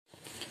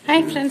Hi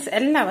friends,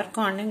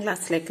 എല്ലാവർക്കും online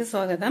ക്ലാസ്സിലേക്ക്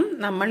സ്വാഗതം.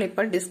 നമ്മൾ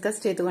ഇപ്പോൾ ഡിസ്കസ്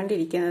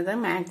ചെയ്തുകൊണ്ടിരിക്കുന്നത്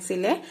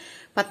മാത്സിലെ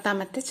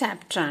 10ാമത്തെ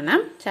ചാപ്റ്റർ ആണ്.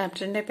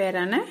 ചാപ്റ്ററിന്റെ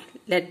പേരാണ്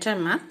ലെറ്റർ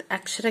മാത്ത്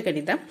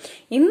അക്ഷരഗണിതം.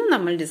 ഇന്ന്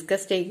നമ്മൾ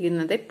ഡിസ്കസ്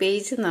ചെയ്യുന്നത്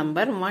പേജ്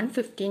നമ്പർ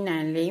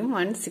 159ലെയും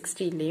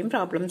 160ലെയും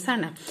പ്രോബ്ലംസ്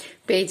ആണ്.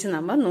 Page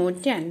number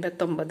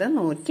 159,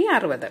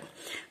 160.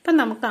 അപ്പോൾ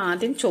നമുക്ക്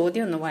ആദ്യം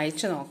ചോദ്യം ഒന്ന്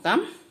വായിച്ചു നോക്കാം.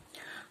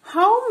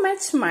 How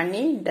much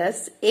money does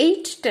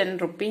 8 10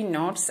 rupee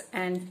notes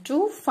and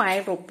 2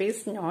 5 rupees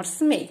notes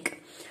make?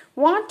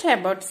 What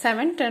about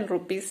 7 10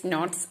 rupees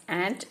notes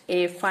and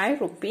a 5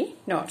 rupee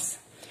notes?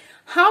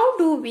 How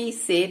do we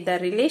say the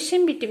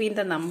relation between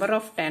the number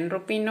of 10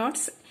 rupee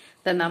notes,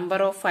 the number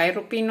of 5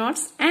 rupee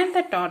notes and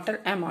the total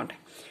amount?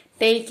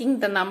 Taking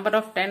the number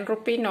of 10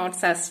 rupee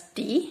notes as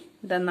T,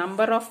 the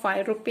number of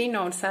 5 rupee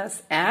notes as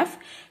F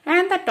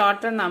and the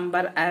total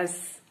number as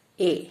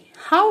A.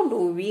 How do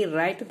we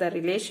write the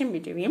relation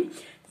between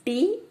T,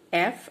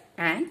 F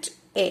and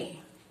A?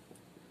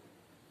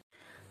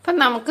 അപ്പം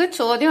നമുക്ക്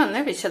ചോദ്യം ഒന്ന്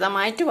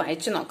വിശദമായിട്ട്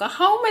വായിച്ചു നോക്കാം.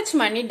 How much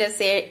money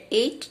does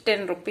 8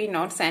 10 rupee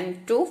notes and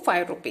 2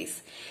 5 rupees?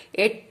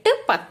 8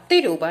 10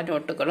 രൂപ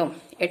നോട്ടുകളും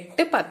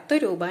 8 10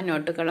 രൂപ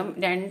നോട്ടുകളും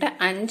 2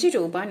 5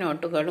 രൂപ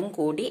നോട്ടുകളും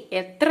കൂടി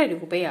എത്ര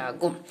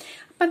രൂപയാകും?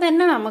 അപ്പൊ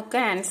തന്നെ നമുക്ക്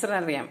ആൻസർ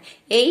അറിയാം.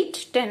 8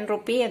 10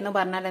 rupee എന്ന്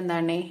പറഞ്ഞാൽ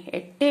എന്താണ്?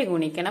 8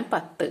 ഗുണിക്കണം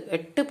 10.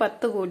 8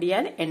 10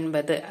 കൂടിയാൽ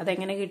 80.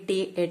 അതെങ്ങനെ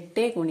കിട്ടി?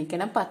 8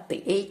 ഗുണിക്കണം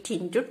 10, 8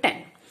 into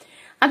 10.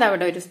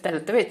 അതവിടെ ഒരു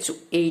സ്ഥലത്ത് വെച്ചു.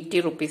 80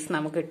 rupees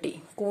നമുക്ക് കിട്ടി.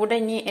 കൂടെ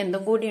ഇനി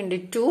എന്തും കൂടി ഉണ്ട്?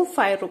 2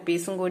 5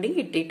 rupees കൂടി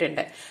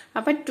കിട്ടിയിട്ടുണ്ട്.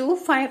 അപ്പൊ 2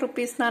 5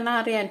 rupees എന്ന് പറഞ്ഞാൽ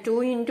അറിയാം 2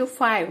 into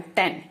 5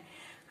 10.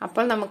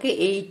 അപ്പോൾ നമുക്ക്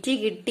 80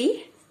 കിട്ടി,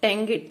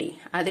 10 കിട്ടി.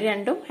 അത്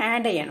രണ്ടും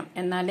ആഡ് ചെയ്യണം,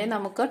 എന്നാലേ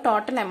നമുക്ക്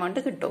ടോട്ടൽ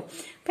എമൗണ്ട് കിട്ടും.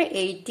 അപ്പൊ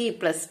 80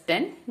 +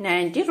 10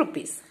 90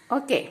 rupees.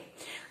 ഓക്കെ,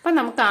 അപ്പൊ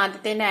നമുക്ക്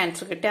ആദ്യത്തെ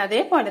ആൻസർ കിട്ടി.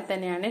 അതേപോലെ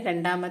തന്നെയാണ്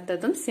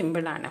രണ്ടാമത്തതും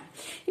സിമ്പിൾ ആണ്.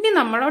 ഇനി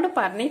നമ്മളോട്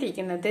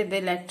പറഞ്ഞിരിക്കുന്നത് ഇത്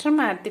ലെറ്റർ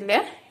മാത്തില്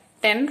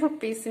 10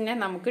 rupeesനെ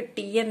നമുക്ക്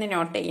ടി എന്ന്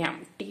നോട്ട് ചെയ്യാം.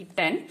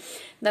 T10.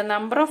 The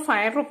number of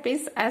 5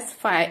 rupees as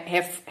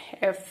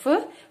F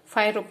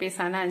 5 rupees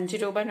ആണ്. 5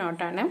 രൂപ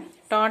നോട്ടാണ്.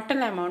 ടോട്ടൽ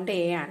എമൗണ്ട്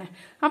എ ആണ്.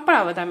 അപ്പോൾ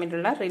അവ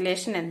തമ്മിലുള്ള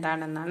റിലേഷൻ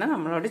എന്താണെന്നാണ്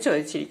നമ്മളോട്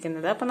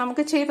ചോദിച്ചിരിക്കുന്നത്. അപ്പൊ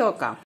നമുക്ക് ചെയ്ത്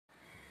നോക്കാം.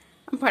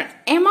 അപ്പോൾ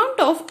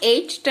amount of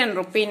 8 10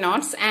 rupee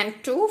notes and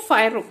 2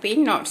 5 rupee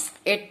notes.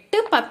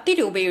 8 10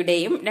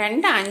 രൂപയുടെയും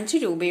 2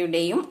 5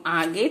 രൂപയുടെയും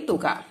ആകെ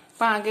തുക.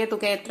 അപ്പൊ ആകെ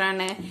തുക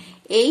എത്രയാണ്?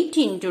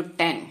 8 into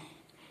 10.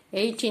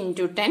 8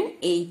 into 10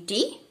 80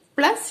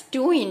 plus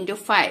 2 into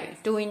 5.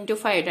 2 into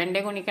 5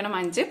 2 ഗുണിക്കണം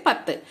 5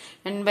 10.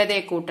 80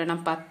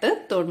 കൂട്ടണം 10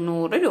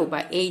 90 രൂപ.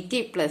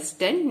 80 plus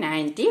 10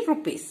 90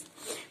 rupees.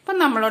 അപ്പൊ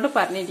നമ്മളോട്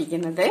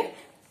പറഞ്ഞിരിക്കുന്നത്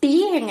ടി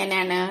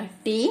എങ്ങനെയാണ്?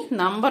 T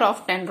number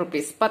of 10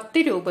 rupees.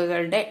 10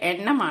 രൂപകളുടെ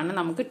എണ്ണമാണ്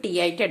നമുക്ക് ടി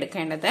ആയിട്ട്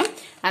എടുക്കേണ്ടത്.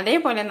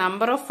 അതേപോലെ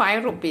നമ്പർ ഓഫ് 5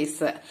 rupees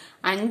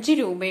 5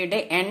 രൂപയുടെ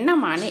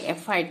എണ്ണമാണ്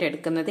എഫ് ആയിട്ട്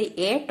എടുക്കുന്നത്.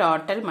 എ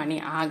ടോട്ടൽ മണി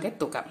ആകെ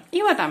തുക.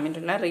 ഇവ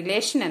തമ്മിലുള്ള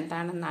റിലേഷൻ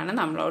എന്താണെന്നാണ്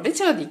നമ്മളോട്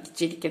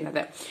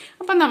ചോദിച്ചിരിക്കുന്നത്.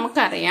 അപ്പൊ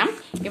നമുക്കറിയാം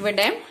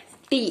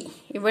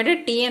ഇവിടെ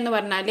ടി എന്ന്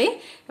പറഞ്ഞാല്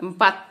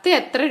 10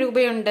 എത്ര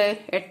രൂപയുണ്ട്?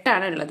 8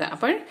 ആണ് ഉള്ളത്.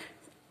 അപ്പോൾ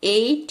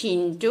 8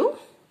 into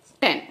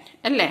 10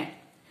 അല്ലേ?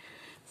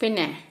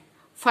 പിന്നെ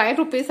 5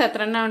 rupees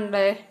എത്ര എണ്ണം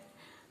ഉണ്ട്?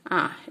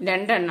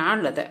 2 എണ്ണം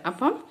ഉള്ളത്.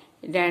 അപ്പം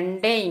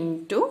 2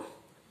 into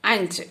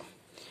 5.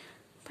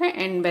 അപ്പൊ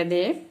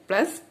 80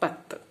 plus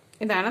 10.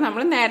 ഇതാണ്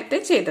നമ്മൾ നേരത്തെ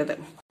ചെയ്തത്.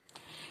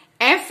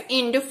 F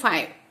into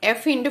 5.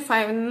 എഫ് into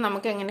 5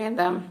 നമുക്ക് എങ്ങനെ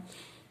എഴുതാം?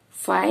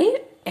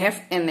 5F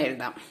എന്ന്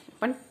എഴുതാം.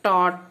 അപ്പം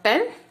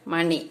ടോട്ടൽ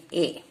മണി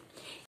എ.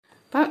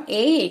 അപ്പം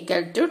എ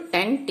 =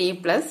 10T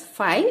 +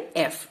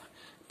 5F.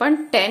 അപ്പം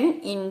 10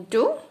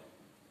 into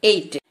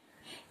 8.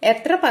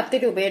 എത്ര 10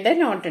 രൂപയുടെ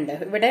നോട്ട് ഉണ്ട്?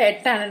 ഇവിടെ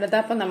 8 ആണുള്ളത്.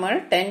 അപ്പൊ നമ്മൾ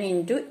 10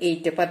 into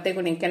 8. 10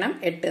 ഗുണിക്കണം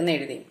 8 എന്ന്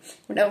എഴുതി.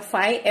 ഇവിടെ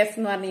 5F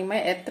എന്ന് പറയുമ്പോൾ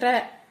എത്ര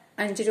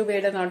 5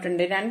 രൂപയുടെ നോട്ട്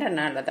ഉണ്ട്? 2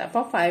 എണ്ണം ഉള്ളത്.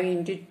 അപ്പൊ 5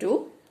 into 2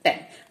 10.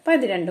 അപ്പൊ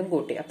ഇത് രണ്ടും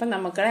കൂട്ടി. അപ്പൊ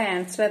നമുക്ക്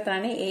ആൻസർ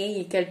എത്രയാണ്? A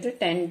 =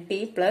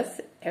 10T +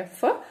 F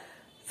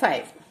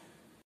 5.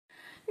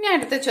 ഇനി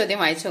അടുത്ത ചോദ്യം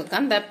വായിച്ചു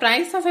നോക്കാം. The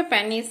price of A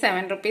pen is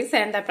 7 rupees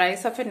and the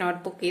price of A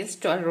notebook is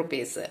 12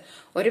 rupees.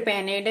 ഒരു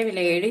പേനയുടെ വില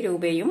 7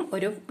 രൂപയും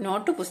ഒരു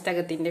നോട്ട്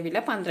പുസ്തകത്തിന്റെ വില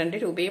 12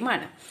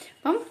 രൂപയുമാണ്.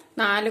 അപ്പം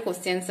 4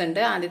 ക്വസ്റ്റ്യൻസ് ഉണ്ട്.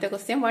 ആദ്യത്തെ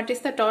question, what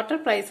is the total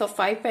price of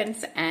 5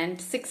 pens and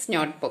 6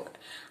 notebook?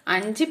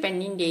 5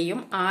 പെന്നിന്റെയും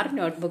 6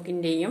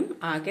 നോട്ട്ബുക്കിന്റെയും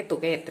ആകെ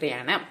തുക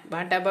എത്രയാണ്?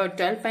 What about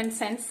 12 pens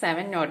and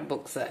 7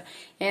 notebooks?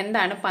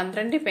 എന്താണ്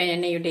 12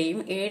 പേനയുടെയും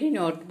 7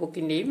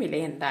 നോട്ട്ബുക്കിന്റെയും വില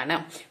എന്താണ്?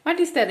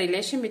 What is the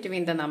relation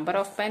between the number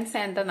of Pence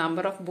and the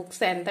number of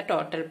books and the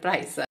total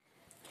price?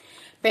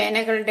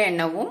 പേനകളുടെ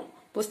എണ്ണവും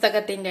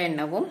പുസ്തകത്തിന്റെ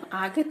എണ്ണവും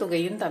ആകെ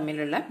തുകയും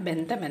തമ്മിലുള്ള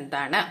ബന്ധം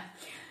എന്താണ്?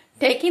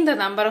 Taking the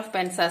number of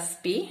Pence as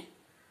P.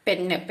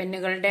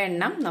 പെന്നുകളുടെ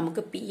എണ്ണം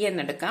നമുക്ക് പി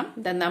എന്നെടുക്കാം.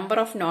 The number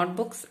of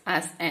notebooks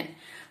as an.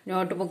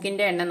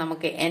 നോട്ട്ബുക്കിന്റെ എണ്ണം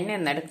നമുക്ക് എൻ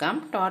എന്നെടുക്കാം.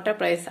 Total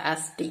price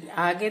as T.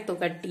 ആകെ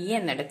തുക ടി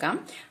എന്നെടുക്കാം.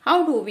 How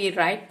do we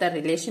write the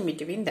relation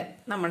between them?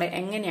 നമ്മൾ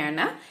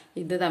എങ്ങനെയാണ്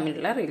ഇത്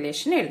തമ്മിലുള്ള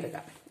റിലേഷൻ എഴുതുക?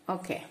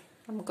 ഓക്കെ,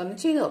 നമുക്കൊന്ന്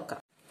ചെയ്തു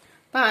നോക്കാം.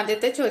 അപ്പൊ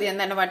ആദ്യത്തെ ചോദ്യം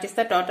എന്താണ്? What is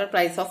the total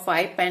price of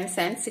 5 pens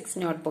and 6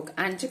 notebook?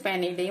 5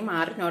 പേനയുടെയും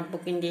 6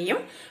 നോട്ട്ബുക്കിന്റെയും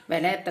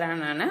വില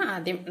എത്രയാണ്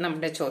ആദ്യം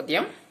നമ്മുടെ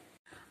ചോദ്യം.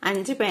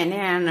 5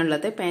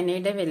 പേനയാണുള്ളത്.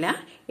 പേനയുടെ വില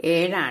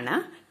 7 ആണ്.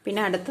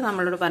 പിന്നെ അടുത്ത്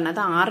നമ്മളോട്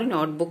പറഞ്ഞത് 6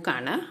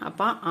 നോട്ട്ബുക്കാണ്.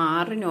 അപ്പൊ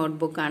 6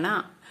 നോട്ട്ബുക്കാണ്.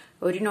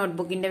 ഒരു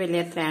നോട്ട്ബുക്കിന്റെ വില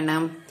എത്രയാണ്?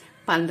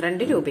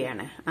 12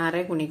 രൂപയാണ്.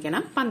 6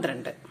 ഗുണിക്കണം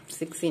 12,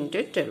 6 into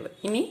 12.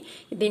 ഇനി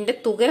ഇതിന്റെ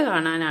തുക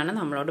കാണാനാണ്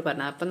നമ്മളോട്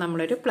പറഞ്ഞത്. അപ്പൊ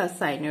നമ്മളൊരു പ്ലസ്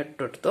സൈൻ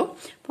ഇട്ടെടുത്തു.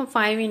 അപ്പം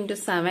 5 into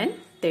 7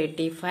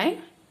 35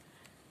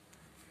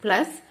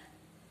 പ്ലസ്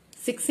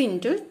 6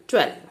 into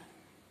 12.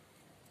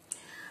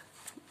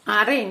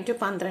 6 into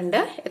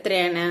 12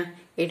 എത്രയാണ്?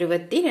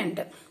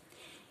 72.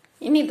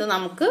 ഇനി ഇത്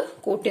നമുക്ക്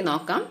കൂട്ടി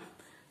നോക്കാം.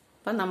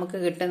 അപ്പം നമുക്ക്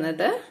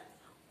കിട്ടുന്നത്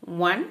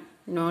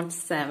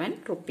 107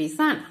 rupees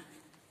ആണ്.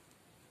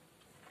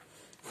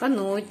 അപ്പൊ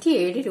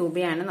 107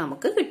 രൂപയാണ്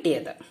നമുക്ക്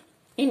കിട്ടിയത്.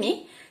 ഇനി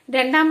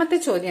രണ്ടാമത്തെ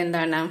ചോദ്യം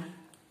എന്താണ്?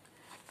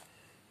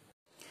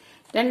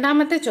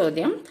 രണ്ടാമത്തെ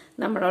ചോദ്യം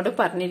നമ്മളോട്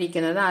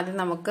പറഞ്ഞിരിക്കുന്നത്, ആദ്യം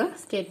നമുക്ക്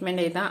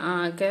സ്റ്റേറ്റ്മെന്റ് എഴുതാം.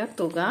 ആകെ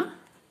തുക,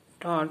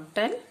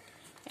 ടോട്ടൽ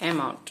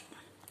എമൗണ്ട്.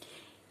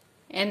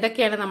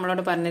 എന്തൊക്കെയാണ്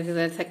നമ്മളോട്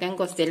പറഞ്ഞിരുന്നത്? സെക്കൻഡ്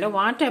ക്വസ്റ്റ്യനിൽ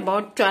what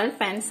about 12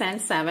 pens and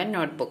 7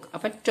 notebook?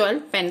 അപ്പൊ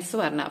 12 pens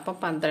പറഞ്ഞു. അപ്പൊ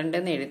 12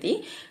 എന്ന് എഴുതി.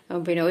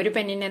 പിന്നെ ഒരു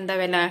പെന്നിന് എന്താ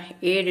വില?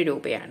 7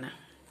 രൂപയാണ്.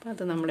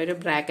 അത് നമ്മളൊരു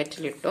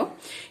ബ്രാക്കറ്റിൽ ഇട്ടു.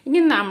 ഇനി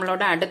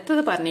നമ്മളോട്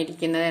അടുത്തത്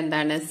പറഞ്ഞിരിക്കുന്നത്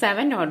എന്താണ്?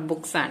 7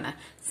 നോട്ട്ബുക്സ് ആണ്.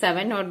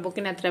 7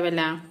 നോട്ട്ബുക്കിന് എത്ര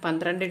വില?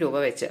 12 രൂപ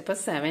വെച്ച്. അപ്പൊ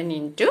 7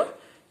 into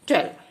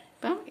 12.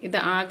 അപ്പം ഇത്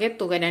ആകെ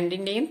തുക,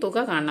 രണ്ടിന്റെയും തുക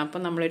കാണണം. അപ്പൊ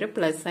നമ്മളൊരു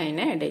പ്ലസ്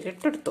സൈന്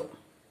ഇടയിലിട്ടെടുത്തു.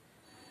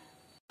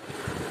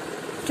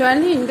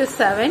 12 into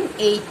 7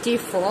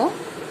 84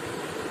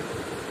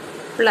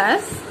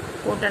 പ്ലസ്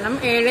കൂട്ടണം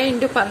 7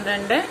 into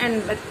 12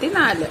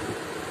 84.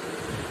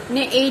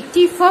 ഇനി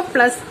 84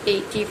 പ്ലസ്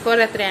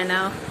 84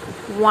 എത്രയാണ്?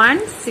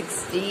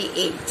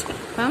 168.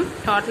 അപ്പം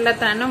ടോട്ടൽ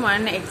എത്രയാണ്?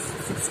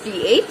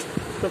 168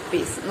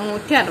 rupees.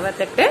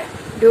 168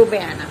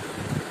 രൂപയാണ്.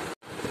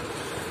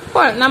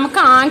 അപ്പോൾ നമുക്ക്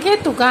ആകെ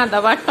തുക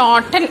അഥവാ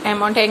ടോട്ടൽ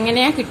എമൗണ്ട്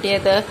എങ്ങനെയാ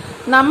കിട്ടിയത്?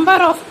 Number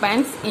of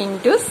Pence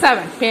into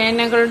 7.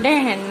 പേനകളുടെ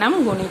എണ്ണം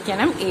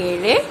ഗുണിക്കണം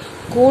 7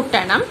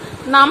 കൂട്ടണം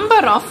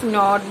നമ്പർ ഓഫ്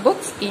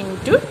നോട്ട്ബുക്സ്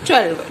ഇൻറ്റു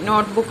 12.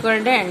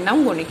 നോട്ട്ബുക്കുകളുടെ എണ്ണം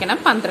ഗുണിക്കണം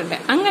 12.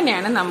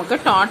 അങ്ങനെയാണ് നമുക്ക്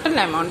ടോട്ടൽ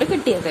എമൗണ്ട്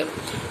കിട്ടിയത്.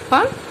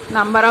 അപ്പം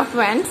number of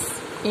Pence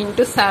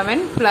into 7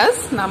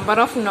 plus number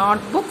of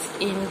notebooks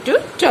into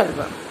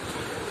 12.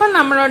 അപ്പൊ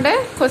നമ്മളോട്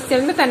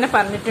ക്വസ്റ്റ്യനിൽ തന്നെ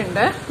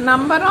പറഞ്ഞിട്ടുണ്ട്,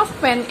 നമ്പർ ഓഫ്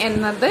പെൻ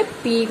എന്നത്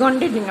P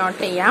കൊണ്ട് ഡിനോട്ട്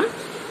ചെയ്യാം,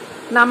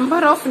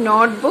 നമ്പർ ഓഫ്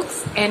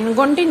നോട്ട്ബുക്സ് N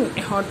കൊണ്ട്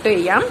നോട്ട്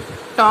ചെയ്യാം,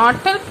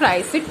 ടോട്ടൽ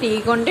പ്രൈസ് T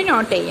കൊണ്ട്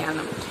നോട്ട് ചെയ്യാം.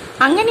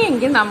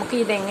 അങ്ങനെയെങ്കിൽ നമുക്ക്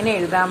ഇതെങ്ങനെ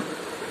എഴുതാം?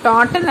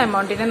 ടോട്ടൽ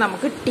എമൗണ്ടിനെ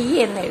നമുക്ക് T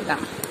എന്ന്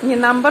എഴുതാം. ഇനി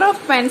നമ്പർ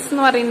ഓഫ് പെൻസ്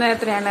എന്ന് പറയുന്നത്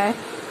എത്രയാണ്?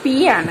 P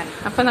ആണ്.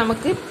 അപ്പൊ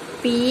നമുക്ക്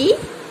P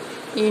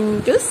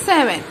into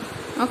 7.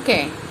 ഓക്കെ.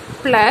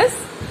 പ്ലസ്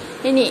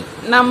ഇനി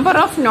നമ്പർ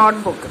ഓഫ്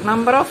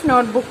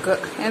നോട്ട്ബുക്ക്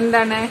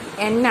എന്താണ്?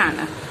 N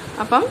ആണ്.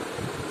 അപ്പം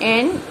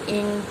N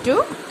into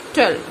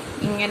 12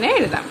 ഇങ്ങനെ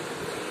എഴുതാം.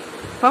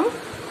 അപ്പം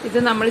ഇത്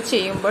നമ്മൾ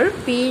ചെയ്യുമ്പോൾ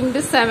P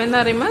into 7 എന്ന്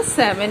പറയുമ്പോൾ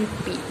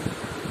 7P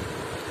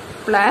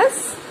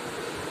പ്ലസ്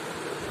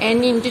N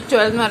into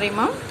 12 എന്ന്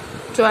പറയുമ്പോൾ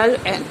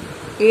 12N.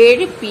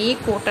 7P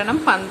കൂട്ടണം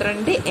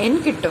 12N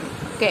കിട്ടും.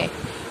 ഓക്കെ.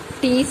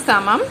 T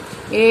സമം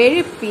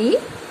 7P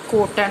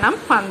കൂട്ടണം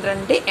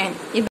 12N.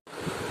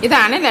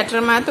 ഇതാണ് ലെറ്റർ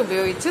മാത്ത്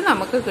ഉപയോഗിച്ച്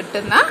നമുക്ക്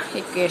കിട്ടുന്ന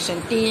equation.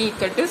 T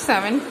 =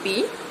 7P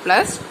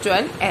plus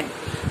 12N.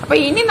 അപ്പൊ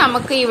ഇനി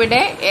നമുക്ക് ഇവിടെ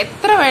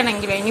എത്ര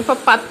വേണമെങ്കിലും, ഇനിയിപ്പോ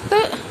 10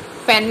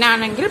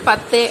 പെന്നാണെങ്കിൽ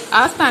 10,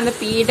 ആ സ്ഥാനത്ത്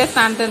പിയുടെ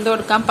സ്ഥാനത്ത് എന്ത്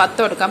കൊടുക്കാം? 10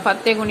 കൊടുക്കാം.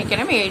 10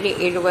 ഗുണിക്കണം 7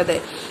 70.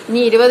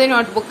 ഇനി 20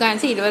 നോട്ട്ബുക്ക്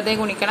ആണെന്ന് 20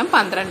 ഗുണിക്കണം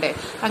 12.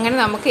 അങ്ങനെ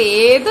നമുക്ക്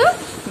ഏത്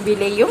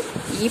വിലയും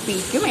ഈ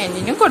പിക്കും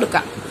എന്നിനും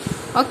കൊടുക്കാം.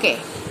 ഓക്കെ.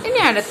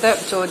 ഇനി അടുത്ത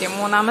ചോദ്യം,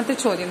 മൂന്നാമത്തെ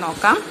ചോദ്യം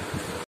നോക്കാം.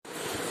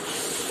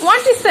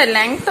 What is the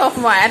length of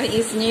wire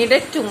is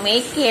needed to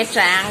make a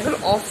triangle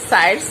of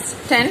sides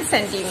 10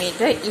 cm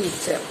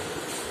each?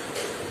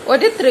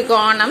 ഒരു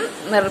ത്രികോണം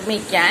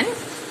നിർമ്മിക്കാൻ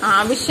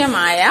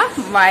ആവശ്യമായ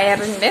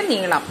വയറിന്റെ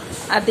നീളം,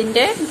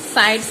 അതിന്റെ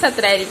സൈഡ്സ്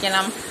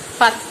എത്രയായിരിക്കണം?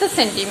 10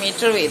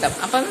 സെന്റിമീറ്റർ വീതം.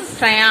 അപ്പം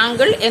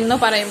ട്രയാങ്കിൾ എന്ന്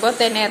പറയുമ്പോൾ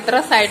തന്നെ എത്ര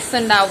സൈഡ്സ്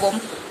ഉണ്ടാവും?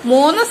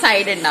 3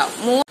 സൈഡ്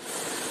ഉണ്ടാവും.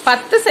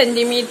 10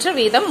 സെന്റിമീറ്റർ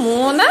വീതം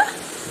 3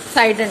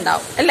 സൈഡ്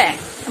ഉണ്ടാവും അല്ലേ?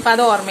 അപ്പൊ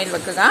അത് ഓർമ്മയിൽ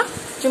വെക്കുക.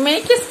 To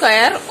make a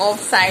square of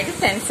side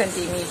 10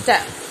 cm.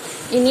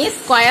 ഇനി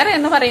സ്ക്വയർ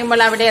എന്ന്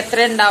പറയുമ്പോൾ അവിടെ എത്ര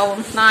ഉണ്ടാവും?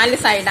 4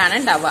 സൈഡാണ്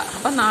ഉണ്ടാവുക.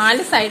 അപ്പൊ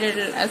 4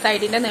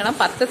 സൈഡിന്റെ നീളം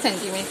 10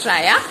 സെന്റിമീറ്റർ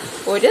ആയ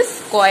ഒരു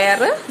സ്ക്വയർ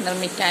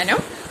നിർമ്മിക്കാനും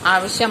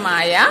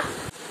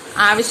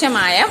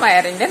ആവശ്യമായ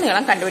വയറിന്റെ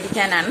നീളം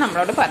കണ്ടുപിടിക്കാനാണ്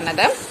നമ്മളോട്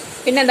പറഞ്ഞത്.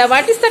 പിന്നെ എന്താ?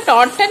 What is the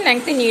total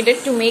length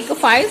needed to make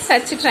 5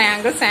 such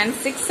triangles and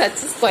 6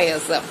 such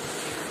squares?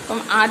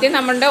 അപ്പം ആദ്യം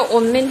നമ്മളുടെ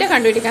ഒന്നിന്റെ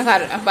കണ്ടുപിടിക്കാൻ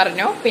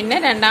പറഞ്ഞു. പിന്നെ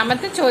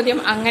രണ്ടാമത്തെ ചോദ്യം,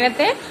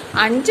 അങ്ങനത്തെ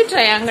 5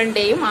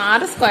 ട്രയാങ്കിളിന്റെയും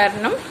 6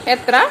 സ്ക്വയറിനും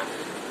എത്ര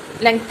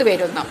ലെങ്ത്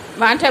വരുന്നു?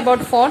 What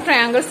about 4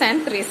 triangles and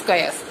 3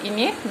 squares?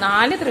 ഇനി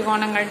 4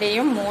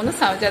 ത്രികോണങ്ങളുടെയും 3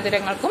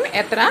 സമചതുരങ്ങൾക്കും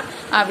എത്ര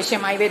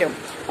ആവശ്യമായി വരും?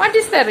 What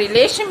is the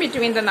relation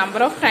between the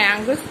number of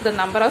triangles, the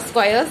number of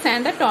squares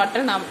and the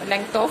total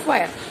length of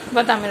wire?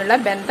 ഇവ തമ്മിലുള്ള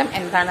ബന്ധം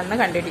എന്താണെന്ന്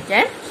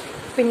കണ്ടുപിടിക്കാൻ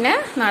പിന്നെ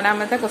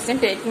നാലാമത്തെ question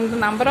taking the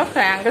number of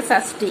triangles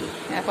as T.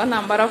 അപ്പോൾ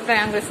നമ്പർ ഓഫ്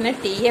ട്രയാങ്കിൾസിനെ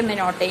ടി എന്ന്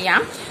നോട്ട്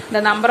ചെയ്യാം.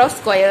 ദ നമ്പർ ഓഫ്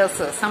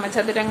സ്ക്വയേഴ്സ്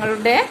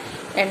സമചതുരങ്ങളുടെ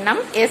എണ്ണം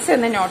എസ്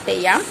എന്ന് നോട്ട്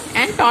ചെയ്യാം.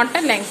 ആൻഡ്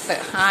ടോട്ടൽ ലെങ്ത്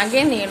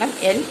ആകെ നീളം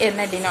എൽ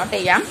എന്ന് ഡിനോട്ട്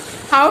ചെയ്യാം.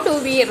 How do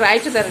we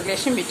write the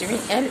relation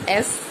between L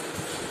S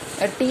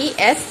T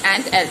S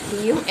and L.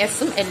 ടിയും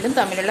എസും എല്ലും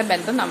തമ്മിലുള്ള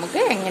ബന്ധം നമുക്ക്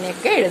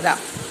എങ്ങനെയൊക്കെ എഴുതാം.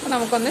 അപ്പോൾ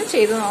നമുക്കൊന്ന്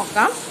ചെയ്തു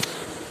നോക്കാം.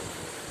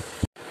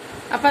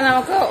 അപ്പൊ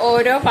നമുക്ക്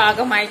ഓരോ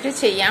ഭാഗമായിട്ട്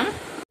ചെയ്യാം.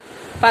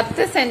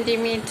 10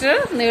 സെന്റിമീറ്റർ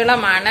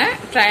നീളമാണ്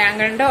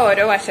ട്രയാങ്കിളിന്റെ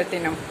ഓരോ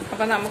വശത്തിനും.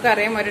 അപ്പൊ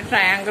നമുക്കറിയാം ഒരു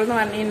ട്രയാങ്കിൾ എന്ന്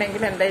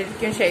പറഞ്ഞിട്ടുണ്ടെങ്കിൽ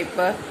എന്തായിരിക്കും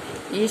ഷേപ്പ്?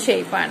 ഈ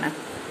ഷേപ്പാണ്.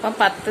 അപ്പം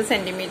 10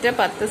 സെന്റിമീറ്റർ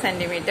 10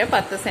 സെന്റിമീറ്റർ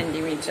 10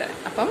 സെന്റിമീറ്റർ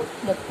അപ്പം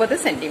 30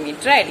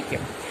 സെന്റിമീറ്റർ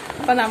ആയിരിക്കും.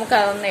 അപ്പൊ നമുക്ക്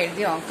അതൊന്ന്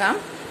എഴുതി നോക്കാം.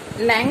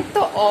 Length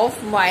of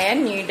wire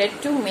needed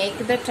to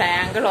make the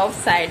triangle of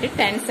side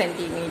 10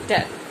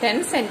 centimetre.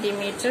 10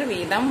 centimetre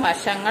വീതം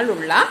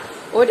വശങ്ങളുള്ള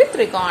ഒരു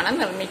ത്രികോണം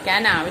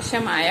നിർമ്മിക്കാൻ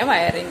ആവശ്യമായ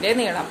വയറിന്റെ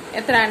നീളം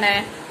എത്രയാണ്?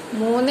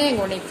 3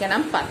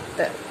 ഗുണിക്കണം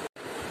 10.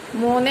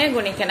 3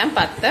 ഗുണിക്കണം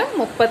 10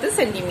 30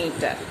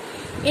 സെന്റിമീറ്റർ.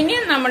 ഇനി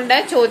നമ്മളുടെ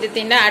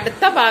ചോദ്യത്തിന്റെ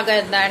അടുത്ത ഭാഗം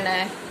എന്താണ്?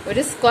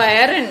 ഒരു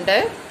സ്ക്വയർ ഉണ്ട്,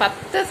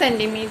 10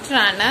 സെന്റിമീറ്റർ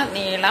ആണ്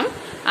നീളം.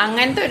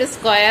 അങ്ങനത്തെ ഒരു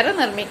സ്ക്വയർ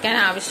നിർമ്മിക്കാൻ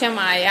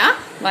ആവശ്യമായ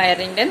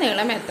വയറിന്റെ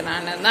നീളം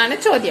എത്രയാണ് എന്നാണ്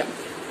ചോദ്യം.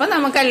 അപ്പൊ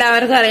നമുക്ക്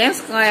എല്ലാവർക്കും അറിയാം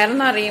സ്ക്വയർ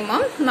എന്ന്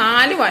പറയുമ്പോൾ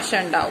 4 വശം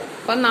ഉണ്ടാവും.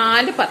 അപ്പൊ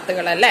 4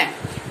 10കളല്ലേ?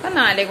 അപ്പൊ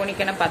 4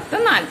 ഗുണിക്കണം 10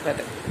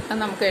 40. അത്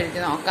നമുക്ക്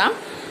എഴുതി നോക്കാം.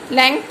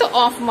 Length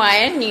of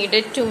wire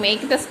needed to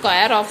make the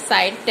square of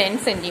side 10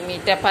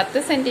 centimetre.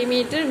 10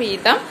 centimetre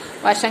വീതം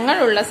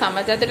വശങ്ങളുള്ള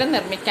സമചതുരം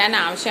നിർമ്മിക്കാൻ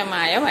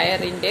ആവശ്യമായ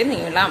വയറിന്റെ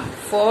നീളം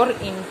 4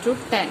 ×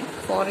 10.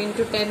 4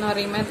 × 10 എന്ന്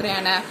പറയുമ്പോൾ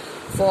എത്രയാണ്?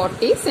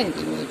 40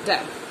 സെന്റിമീറ്റർ.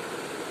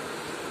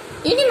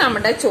 ഇനി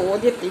നമ്മുടെ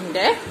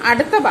ചോദ്യത്തിന്റെ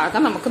അടുത്ത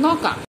ഭാഗം നമുക്ക്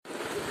നോക്കാം.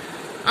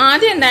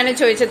 ആദ്യം എന്താണ്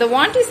ചോദിച്ചത്?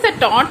 What is the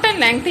total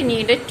length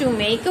needed to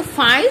make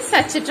 5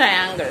 such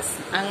triangles.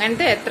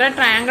 അങ്ങനത്തെ എത്ര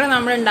ട്രയാങ്കിൾ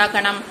നമ്മൾ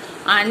ഉണ്ടാക്കണം?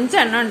 5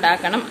 എണ്ണം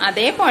ഉണ്ടാക്കണം.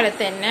 അതേപോലെ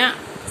തന്നെ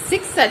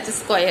 6 സച്ച്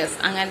സ്ക്വയേഴ്സ്,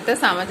 അങ്ങനത്തെ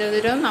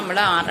സമചതുരവും നമ്മൾ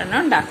 6 എണ്ണം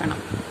ഉണ്ടാക്കണം.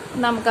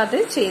 നമുക്കത്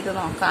ചെയ്ത്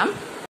നോക്കാം.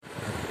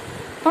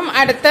 അപ്പം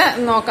അടുത്ത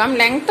നോക്കാം.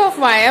 Length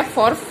of wire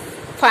four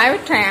 5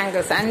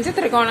 triangles. 5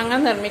 ത്രികോണങ്ങൾ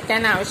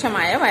നിർമ്മിക്കാൻ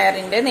ആവശ്യമായ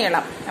വയറിന്റെ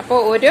നീളം. അപ്പോൾ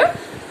ഒരു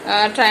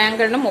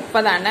ട്രയാങ്കിളിന്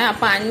 30 ആണ്.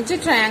 അപ്പൊ 5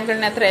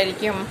 ട്രയാങ്കിളിന് എത്ര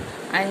ആയിരിക്കും?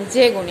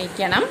 5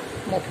 ഗുണിക്കണം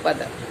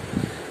 30.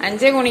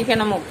 5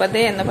 ഗുണിക്കണം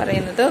 30 എന്ന്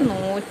പറയുന്നത്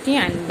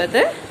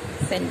 150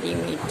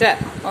 സെന്റിമീറ്റർ.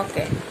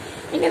 ഓക്കെ,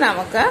 ഇനി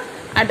നമുക്ക്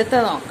അടുത്ത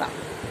നോക്കാം.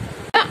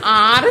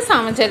 6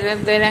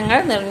 സമചതുരങ്ങൾ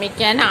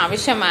നിർമ്മിക്കാൻ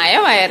ആവശ്യമായ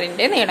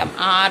വയറിന്റെ നീളം.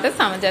 6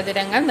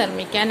 സമചതുരങ്ങൾ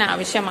നിർമ്മിക്കാൻ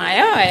ആവശ്യമായ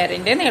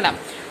വയറിന്റെ നീളം.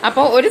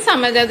 അപ്പോൾ ഒരു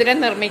സമചതുരം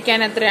നിർമ്മിക്കാൻ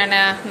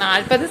എത്രയാണ്?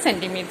 40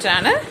 സെന്റിമീറ്റർ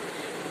ആണ്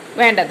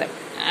വേണ്ടത്.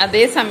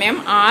 അതേസമയം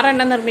 6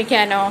 എണ്ണം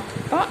നിർമ്മിക്കാനോ?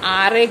 അപ്പോൾ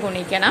 6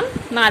 ഗുണിക്കണം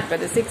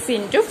 40. 6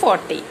 ×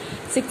 40.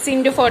 6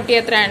 × 40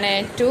 എത്രയാണ്?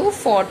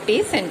 240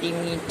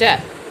 സെന്റിമീറ്റർ.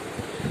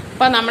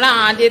 അപ്പൊ നമ്മൾ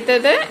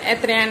ആദ്യത്തേത്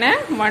എത്രയാണ്?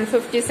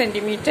 150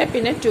 സെന്റിമീറ്റർ,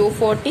 പിന്നെ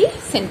 240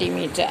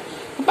 സെന്റിമീറ്റർ.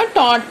 അപ്പൊ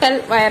ടോട്ടൽ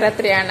വയർ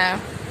എത്രയാണ്?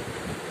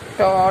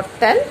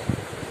 ടോട്ടൽ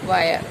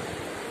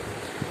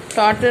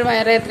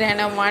വയർ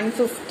എത്രയാണ്?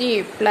 150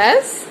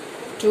 പ്ലസ്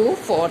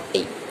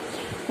 240.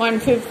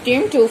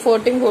 150യും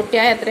 240യും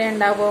കൂട്ടിയാൽ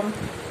എത്രയുണ്ടാവും?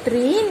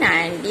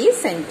 390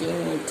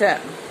 സെന്റിമീറ്റർ.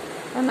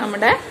 അപ്പൊ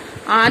നമ്മുടെ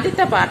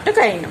ആദ്യത്തെ പാർട്ട്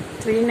കഴിഞ്ഞു.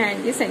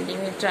 390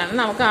 സെന്റിമീറ്റർ ആണ്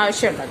നമുക്ക്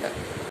ആവശ്യമുള്ളത്.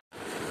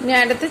 ഇനി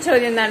അടുത്ത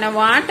ചോദ്യം എന്താണ്?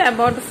 What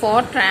about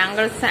 4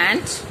 triangles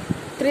and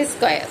 3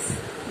 squares.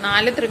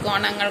 4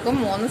 ത്രികോണങ്ങൾക്കും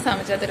 3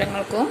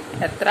 സമചതുരങ്ങൾക്കും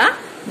എത്ര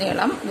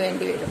നീളം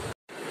വേണ്ടിവരും?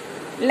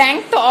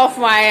 Length of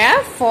wire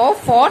four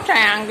 4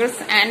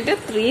 triangles and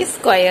 3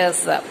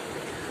 squares.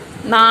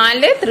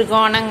 4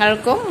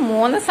 ത്രികോണങ്ങൾക്കും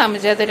 3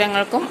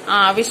 സമചതുരങ്ങൾക്കും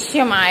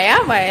ആവശ്യമായ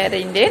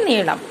വയറിന്റെ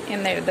നീളം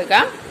എന്നെഴുതുക.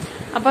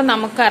 അപ്പൊ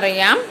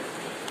നമുക്കറിയാം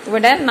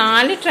ഇവിടെ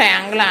 4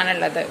 ട്രയാങ്കിൾ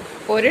ആണുള്ളത്.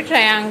 ഒരു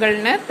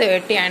ട്രയാങ്കിളിന്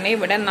 30 ആണ്.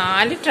 ഇവിടെ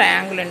 4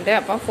 ട്രയാങ്കിൾ ഉണ്ട്.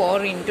 അപ്പൊ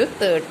 4 ×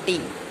 30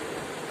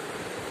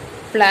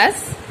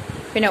 പ്ലസ്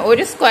പിന്നെ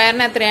ഒരു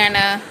സ്ക്വയറിന്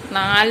എത്രയാണ്?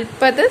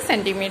 40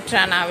 സെന്റിമീറ്റർ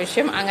ആണ്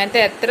ആവശ്യം.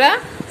 അങ്ങനത്തെ എത്ര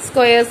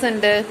സ്ക്വയേഴ്സ്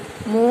ഉണ്ട്?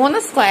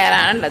 3 സ്ക്വയർ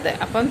ആണുള്ളത്.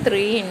 അപ്പം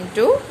 3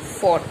 ×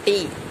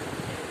 40.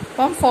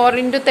 അപ്പം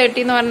 4 ×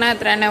 30 എന്ന് പറഞ്ഞാൽ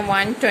എത്രയാണ്?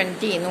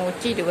 120,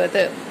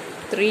 120.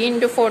 3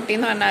 × 40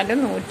 എന്ന് പറഞ്ഞാൽ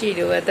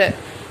 120.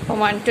 അപ്പം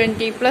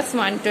 120 പ്ലസ്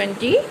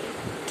 120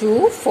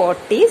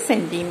 240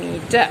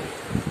 സെന്റിമീറ്റർ.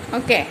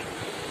 ഓക്കെ,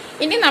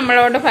 ഇനി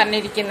നമ്മളോട്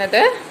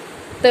പറഞ്ഞിരിക്കുന്നത്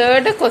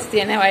തേർഡ്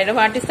ക്വസ്റ്റ്യൻ ആയിട്ട്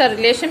what is the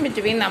relation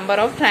between number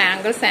of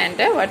triangles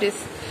and what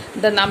is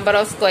the number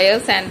of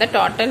squares and the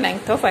total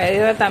length of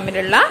wire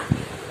തമ്മിലുള്ള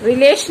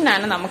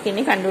റിലേഷനാണ്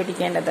നമുക്കിനി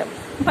കണ്ടുപിടിക്കേണ്ടത്.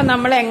 അപ്പൊ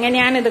നമ്മൾ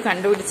എങ്ങനെയാണ് ഇത്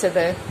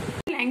കണ്ടുപിടിച്ചത്?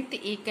 Length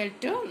equal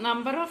to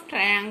number of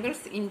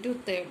triangles into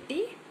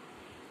 30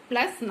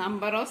 plus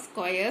number of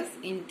squares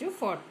into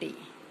 40.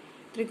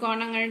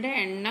 ത്രികോണങ്ങളുടെ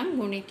എണ്ണം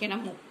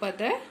ഗുണിക്കണം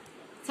 30,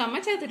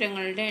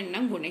 സമചതുരങ്ങളുടെ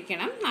എണ്ണം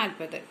ഗുണിക്കണം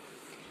 40.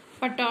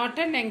 അപ്പൊ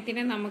ടോട്ടൽ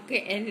ലെങ്തിനെ നമുക്ക്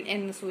L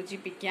എന്ന്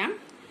സൂചിപ്പിക്കാം.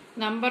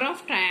 നമ്പർ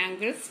ഓഫ്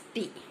ട്രയാങ്കിൾസ്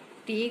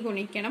T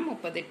ഗുണിക്കണം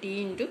 30, T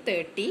 ×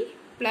 30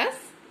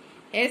 പ്ലസ്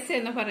S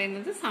എന്ന്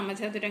പറയുന്നത്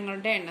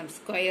സമചതുരങ്ങളുടെ എണ്ണം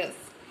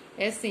squares.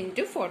 S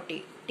into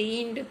 40. T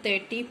into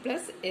 30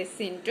 plus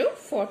S into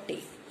 40.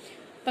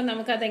 അപ്പം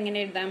നമുക്കതെങ്ങനെ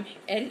എഴുതാം?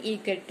 L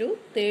equal to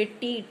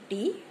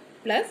 30t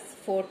plus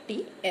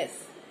 40s.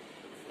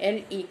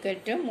 L equal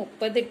to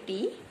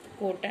 30t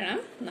കൂട്ടണം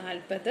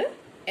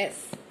 40s.